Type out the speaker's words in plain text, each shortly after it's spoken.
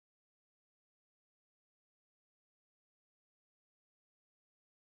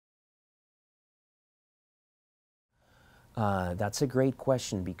That's a great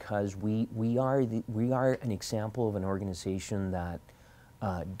question, because we are an example of an organization that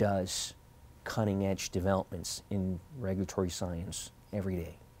does cutting-edge developments in regulatory science every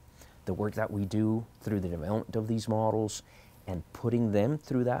day. The work that we do through the development of these models and putting them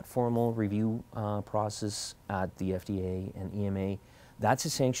through that formal review process at the FDA and EMA, that's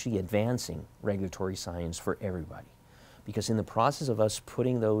essentially advancing regulatory science for everybody. Because in the process of us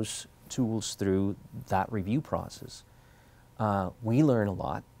putting those tools through that review process, we learn a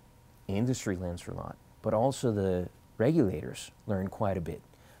lot, industry learns a lot, but also the regulators learn quite a bit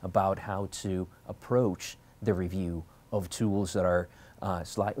about how to approach the review of tools that are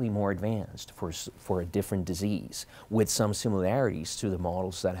slightly more advanced for a different disease, with some similarities to the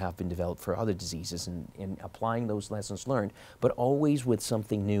models that have been developed for other diseases, and applying those lessons learned, but always with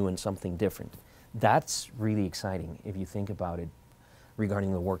something new and something different. That's really exciting if you think about it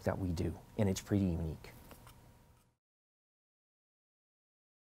regarding the work that we do, and it's pretty unique.